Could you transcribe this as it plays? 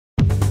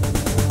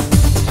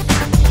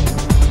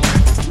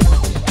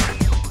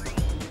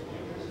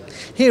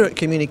Here at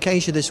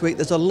Communicasia this week,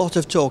 there's a lot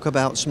of talk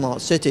about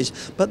smart cities,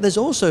 but there's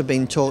also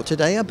been talk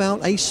today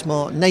about a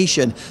smart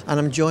nation, and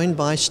I'm joined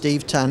by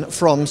Steve Tan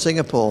from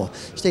Singapore.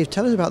 Steve,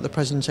 tell us about the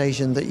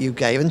presentation that you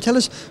gave and tell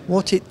us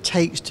what it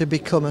takes to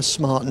become a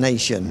smart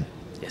nation.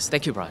 Yes,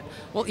 thank you, Brian.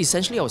 Well,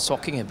 essentially, I was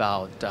talking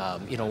about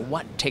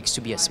what it takes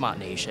to be a smart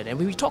nation, and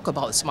when we talk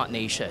about a smart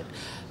nation,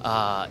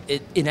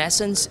 in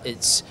essence,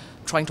 it's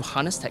trying to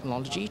harness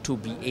technology to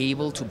be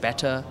able to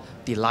better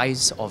the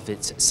lives of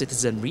its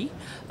citizenry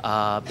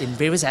in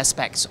various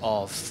aspects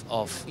of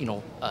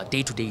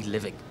day-to-day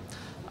living,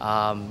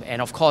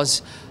 and of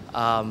course,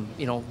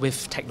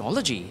 with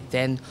technology,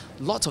 then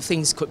lots of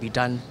things could be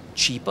done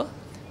cheaper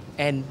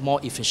and more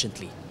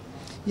efficiently.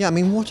 Yeah, I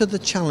mean, what are the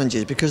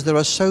challenges? Because there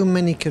are so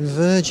many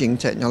converging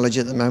technology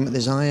at the moment.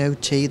 There's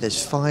IoT,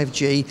 there's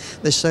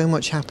 5G, there's so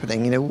much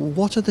happening.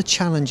 What are the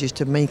challenges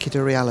to make it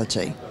a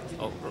reality?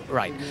 Oh,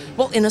 right.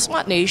 Well, in a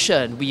smart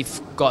nation,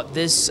 we've got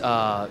this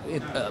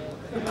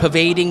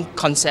pervading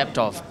concept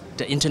of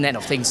the Internet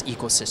of Things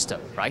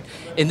ecosystem, right?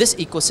 In this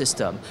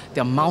ecosystem,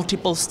 there are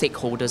multiple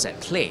stakeholders at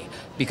play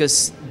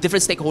because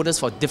different stakeholders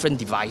for different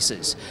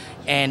devices.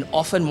 And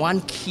often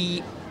one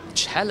key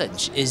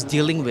challenge is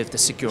dealing with the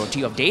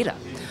security of data.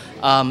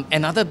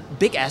 Another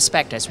big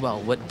aspect as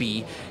well would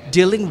be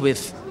dealing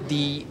with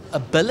the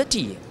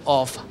ability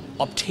of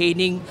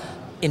obtaining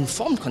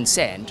informed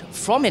consent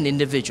from an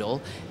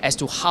individual as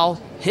to how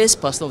his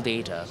personal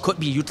data could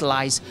be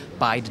utilized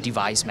by the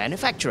device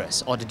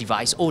manufacturers or the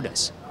device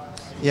owners.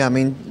 Yeah, I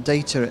mean,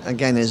 data,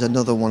 again, is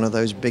another one of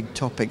those big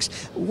topics.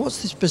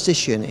 What's this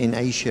position in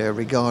Asia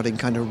regarding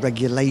kind of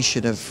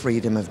regulation of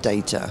freedom of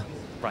data?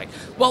 Right.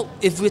 Well,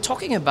 if we're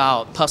talking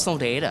about personal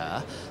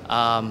data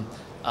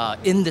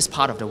in this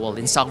part of the world,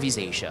 in Southeast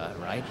Asia,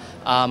 right?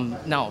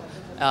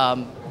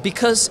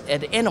 Because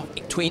at the end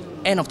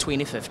of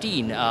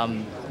 2015,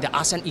 the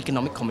ASEAN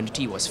Economic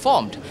Community was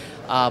formed.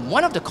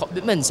 One of the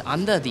commitments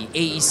under the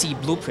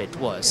AEC blueprint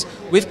was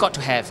we've got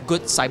to have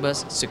good cyber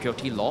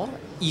security law,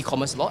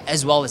 e-commerce law,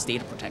 as well as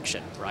data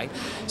protection, right?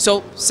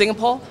 So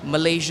Singapore,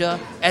 Malaysia,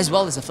 as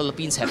well as the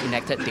Philippines have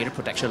enacted data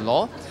protection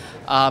law.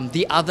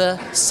 The other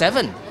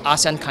 7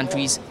 ASEAN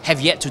countries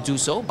have yet to do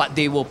so, but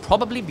they will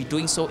probably be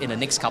doing so in the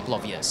next couple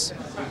of years.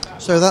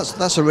 So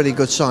that's a really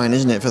good sign,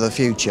 isn't it, for the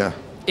future?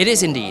 It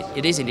is indeed.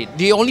 It is indeed.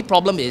 The only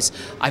problem is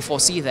I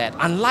foresee that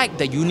unlike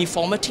the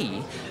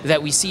uniformity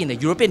that we see in the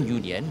European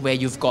Union, where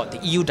you've got the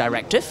EU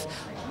directive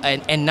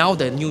and now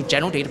the new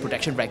General Data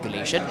Protection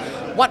Regulation,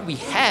 what we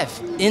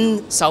have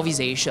in Southeast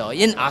Asia,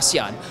 in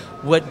ASEAN,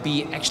 would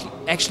be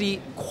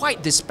actually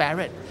quite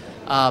disparate,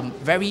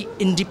 very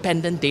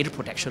independent data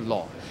protection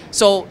law.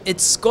 So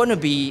it's going to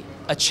be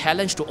a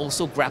challenge to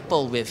also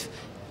grapple with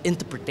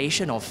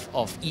interpretation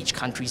of each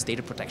country's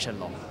data protection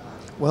law.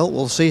 Well,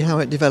 we'll see how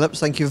it develops.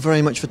 Thank you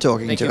very much for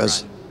talking to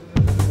us. Brian.